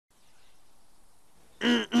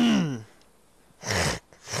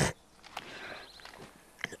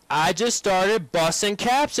I just started busting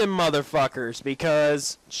caps in motherfuckers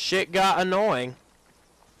because shit got annoying.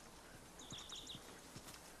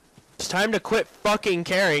 It's time to quit fucking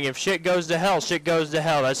caring. If shit goes to hell, shit goes to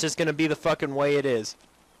hell. That's just gonna be the fucking way it is.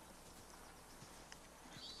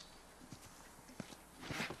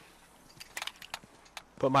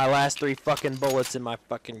 Put my last 3 fucking bullets in my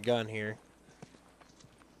fucking gun here.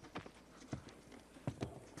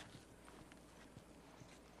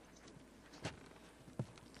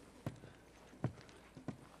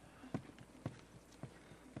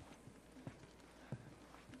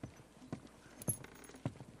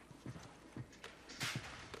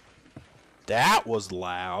 That was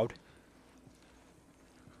loud.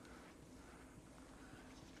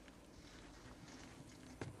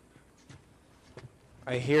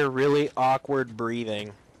 I hear really awkward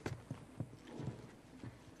breathing.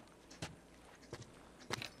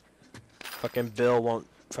 Fucking Bill won't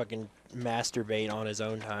fucking masturbate on his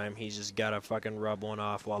own time. He's just gotta fucking rub one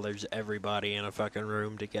off while there's everybody in a fucking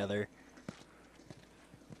room together.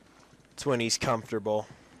 It's when he's comfortable.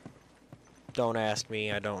 Don't ask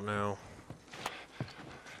me, I don't know.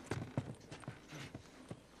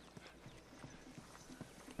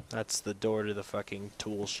 That's the door to the fucking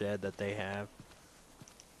tool shed that they have.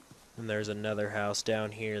 And there's another house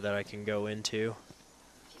down here that I can go into.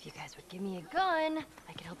 If you guys would give me a gun,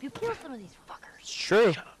 I could help you kill some of these fuckers. It's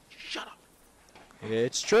true. Shut up. Shut up.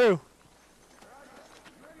 It's true.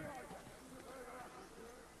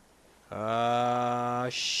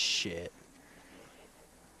 Shit.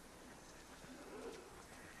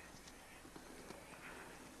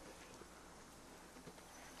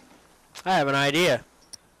 I have an idea.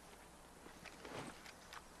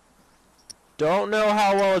 Don't know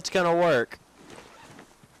how well it's gonna work,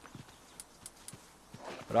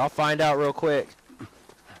 but I'll find out real quick.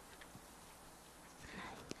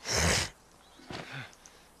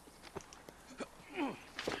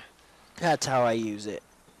 That's how I use it.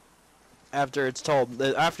 After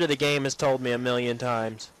the game has told me a million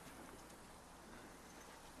times.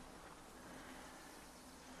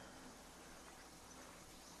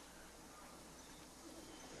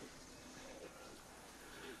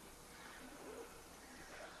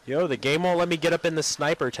 Yo, the game won't let me get up in the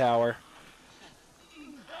sniper tower.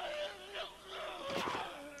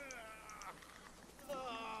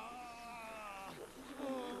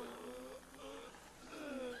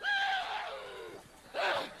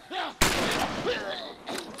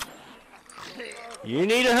 You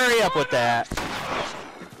need to hurry up with that.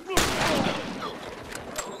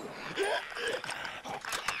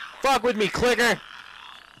 Fuck with me, clicker.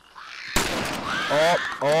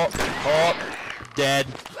 Oh, dead.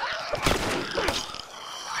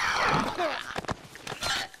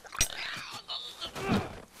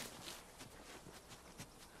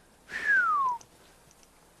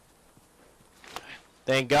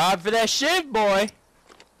 Thank God for that shiv, boy.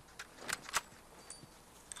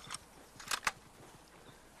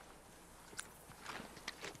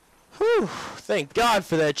 Whew, thank God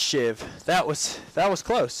for that shiv. That was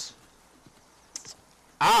close.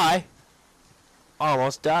 I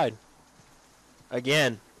almost died.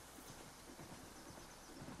 Again.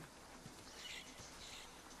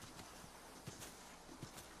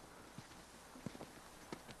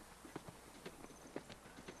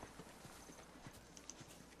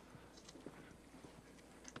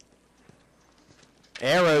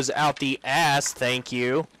 Arrows out the ass, thank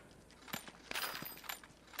you.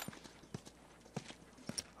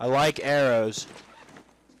 I like arrows.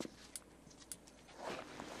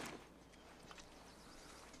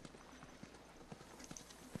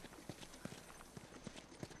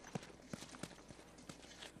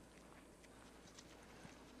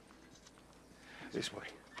 This way.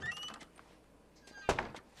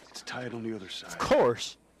 It's tied on the other side. Of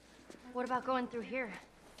course. What about going through here?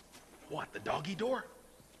 What, the doggy door?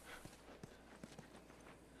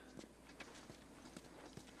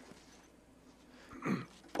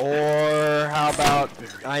 Or how about,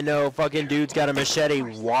 I know fucking dude's got a machete.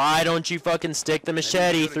 Why don't you fucking stick the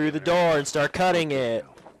machete through the door and start cutting it?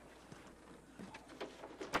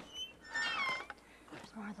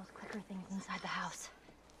 There's more of those clicker things inside the house.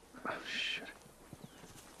 Oh, shit.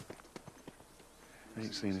 They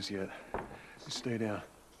ain't seen us yet. Just stay down.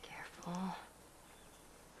 Careful.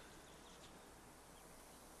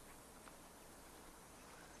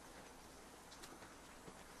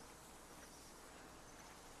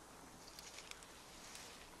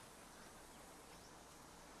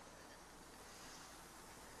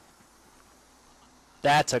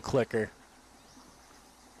 That's a clicker.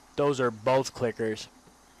 Those are both clickers.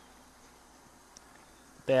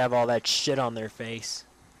 They have all that shit on their face.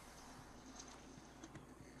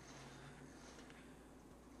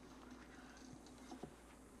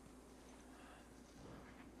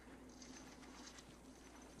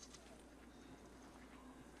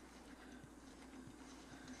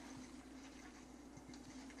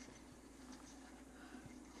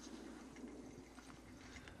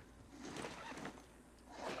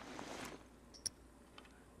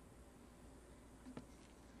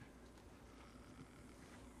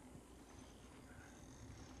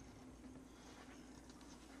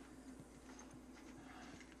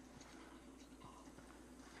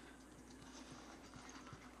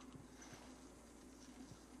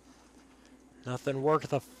 Nothing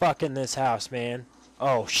worth a fuck in this house, man.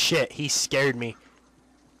 Oh shit, he scared me.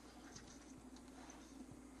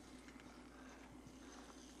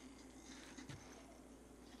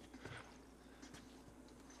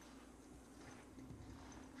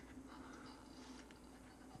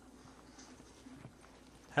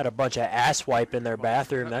 Had a bunch of ass wipe in their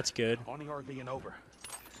bathroom, that's good. On the RV and over.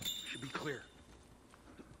 Should be clear.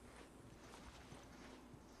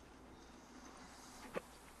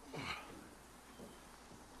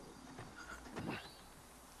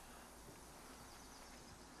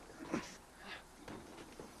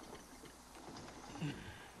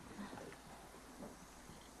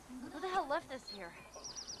 Who the hell left this here?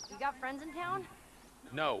 You got friends in town?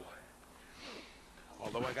 No.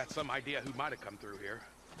 Although I got some idea who might have come through here.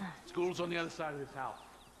 School's on the other side of this house.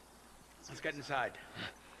 Let's get inside.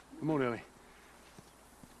 Come on, Ellie.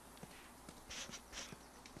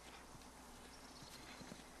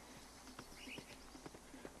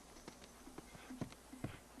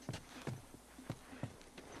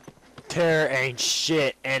 There ain't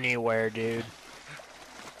shit anywhere, dude.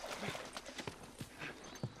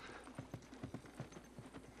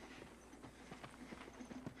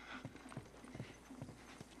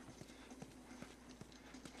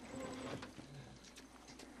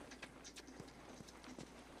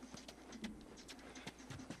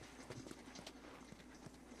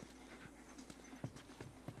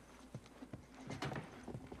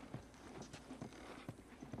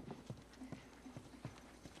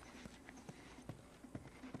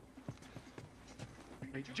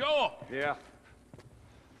 Hey, Joel! Yeah.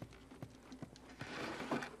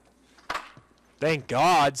 Thank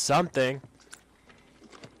God, something.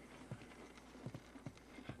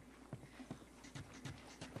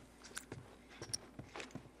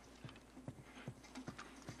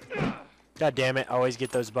 God damn it, I always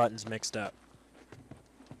get those buttons mixed up.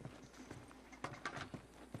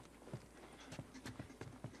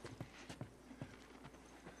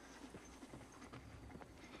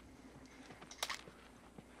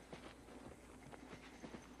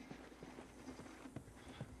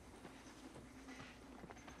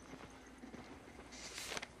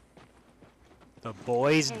 The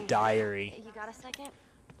boy's Hey, diary. You got a second?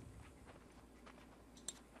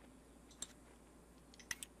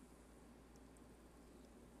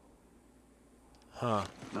 Huh.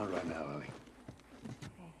 Not right now, Ellie.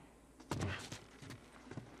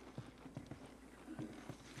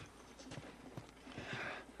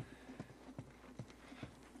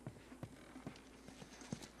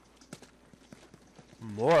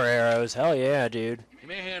 More arrows. Hell yeah, dude. Give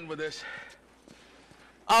me a hand with this.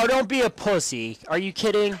 Oh, don't be a pussy. Are you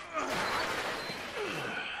kidding?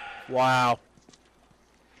 Wow.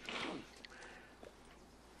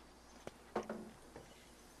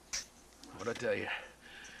 What'd I tell you?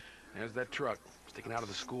 There's that truck sticking out of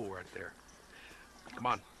the school right there. Come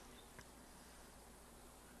on.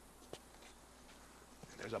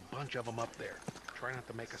 There's a bunch of them up there. Try not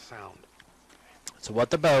to make a sound. That's what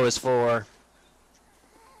the bow is for.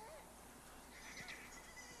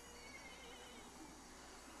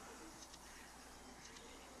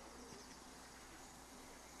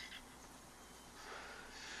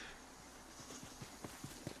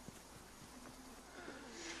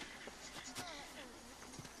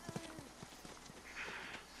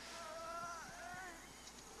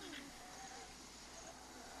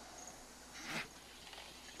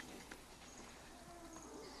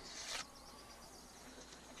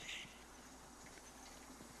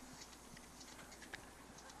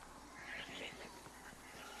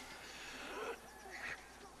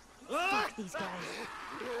 Fuck these guys.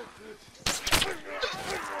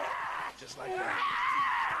 Just like that.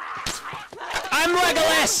 I'm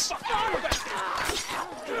Legolas!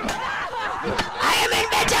 I am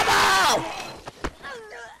invincible!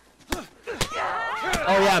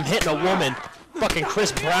 Oh yeah, I'm hitting a woman. Fucking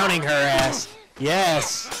Chris Browning her ass.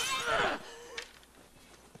 Yes.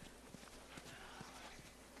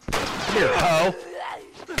 Come here, ho.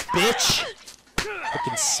 Bitch. I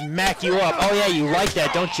can smack you up. Oh yeah, you like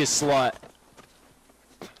that, don't you, slut?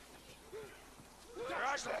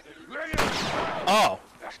 Oh.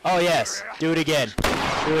 Oh yes. Do it again.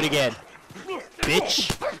 Do it again. Bitch.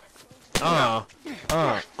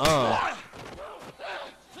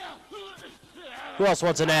 Who else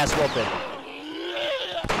wants an ass whooping?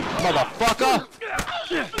 Motherfucker!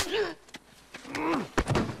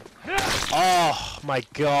 Oh my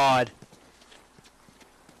god.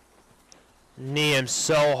 Knee him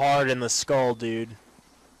so hard in the skull, dude.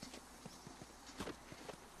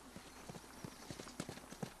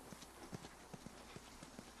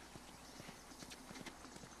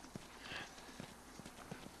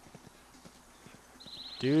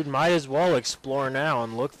 Dude, might as well explore now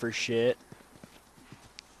and look for shit.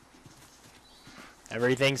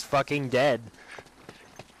 Everything's fucking dead.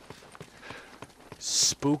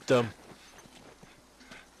 Spooked them.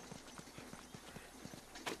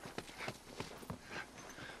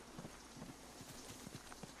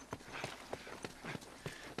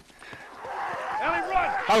 Ellie, run!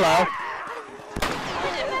 Hello.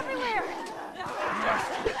 There's him everywhere!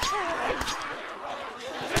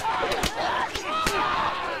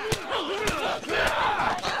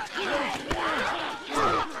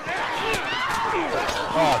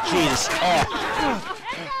 Oh, Jesus. Oh.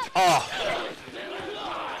 Oh.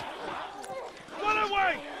 Run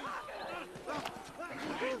away!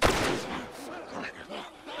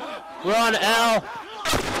 Run, Al.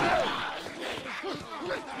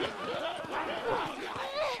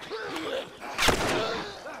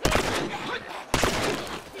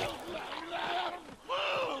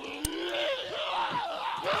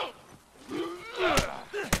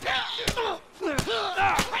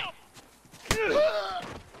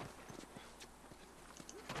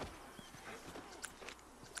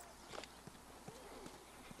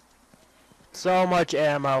 So much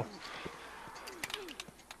ammo.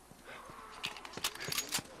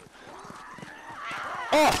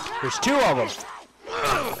 Oh, there's two of them.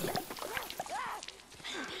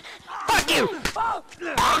 Fuck you!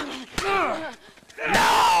 No,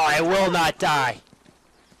 I will not die.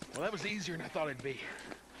 Well, that was easier than I thought it'd be.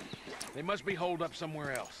 They must be holed up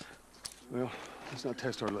somewhere else. Well, let's not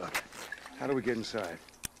test our luck. How do we get inside?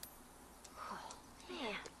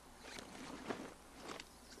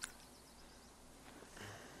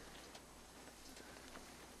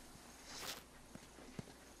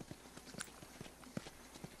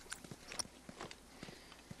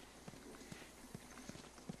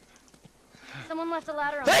 Someone left a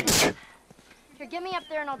ladder on me. Here, get me up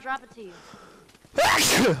there and I'll drop it to you.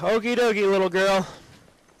 Okie dokie, little girl.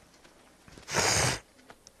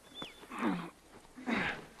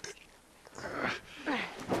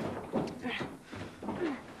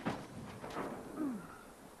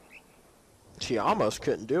 She almost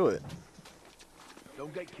couldn't do it.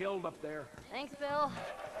 Don't get killed up there. Thanks, Bill.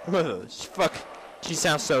 Fuck. She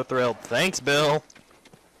sounds so thrilled. Thanks, Bill.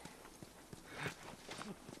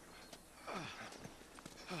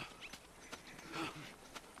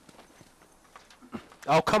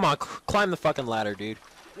 Oh, come on. Climb the fucking ladder, dude.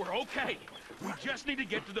 We're okay. We just need to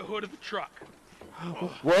get to the hood of the truck.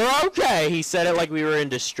 We're okay. He said it like we were in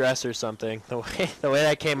distress or something. The way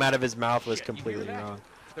that came out of his mouth was Shit, you hear completely that? wrong.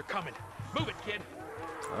 They're coming. Move it, kid.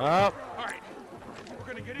 Oh. All right. We're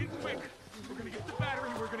gonna get in quick. We're gonna get the battery.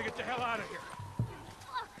 We're gonna get the hell out of here.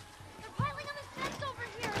 Look, they're piling on the steps over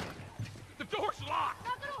here. The door's locked.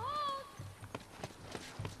 Not gonna hold.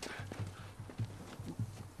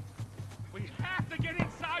 We have to get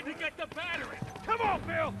inside to get the battery. Come on,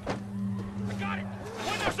 Bill. I got it.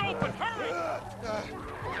 Window's open. Hurry.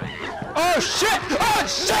 Oh, shit! Oh,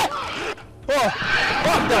 shit! Oh,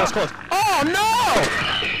 fuck, that was close. Oh, no!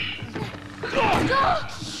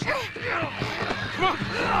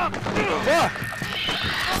 Fuck!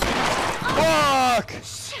 Fuck!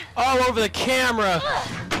 All over the camera.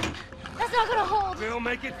 That's not gonna hold. Bill,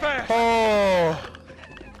 make it fast! Oh.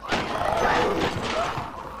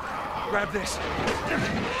 Grab this.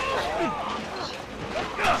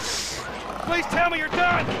 Please tell me you're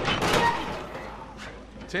done!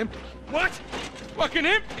 Tim? What? Fucking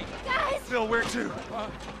empty. Guys! Bill, where to?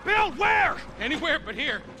 Bill, where? Anywhere but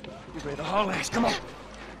here. You ready to haul ass? Come on.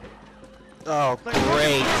 Oh,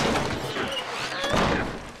 great.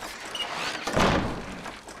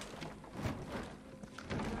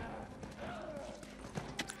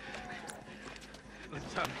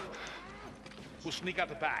 Let's we'll sneak out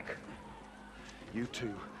the back. You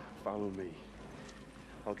two, follow me.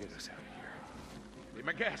 I'll get us out of here. Be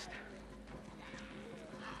my guest.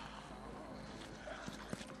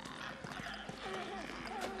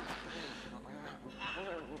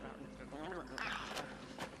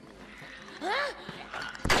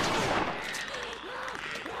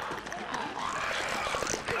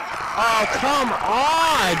 Oh, come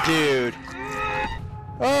on, dude.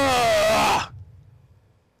 Oh.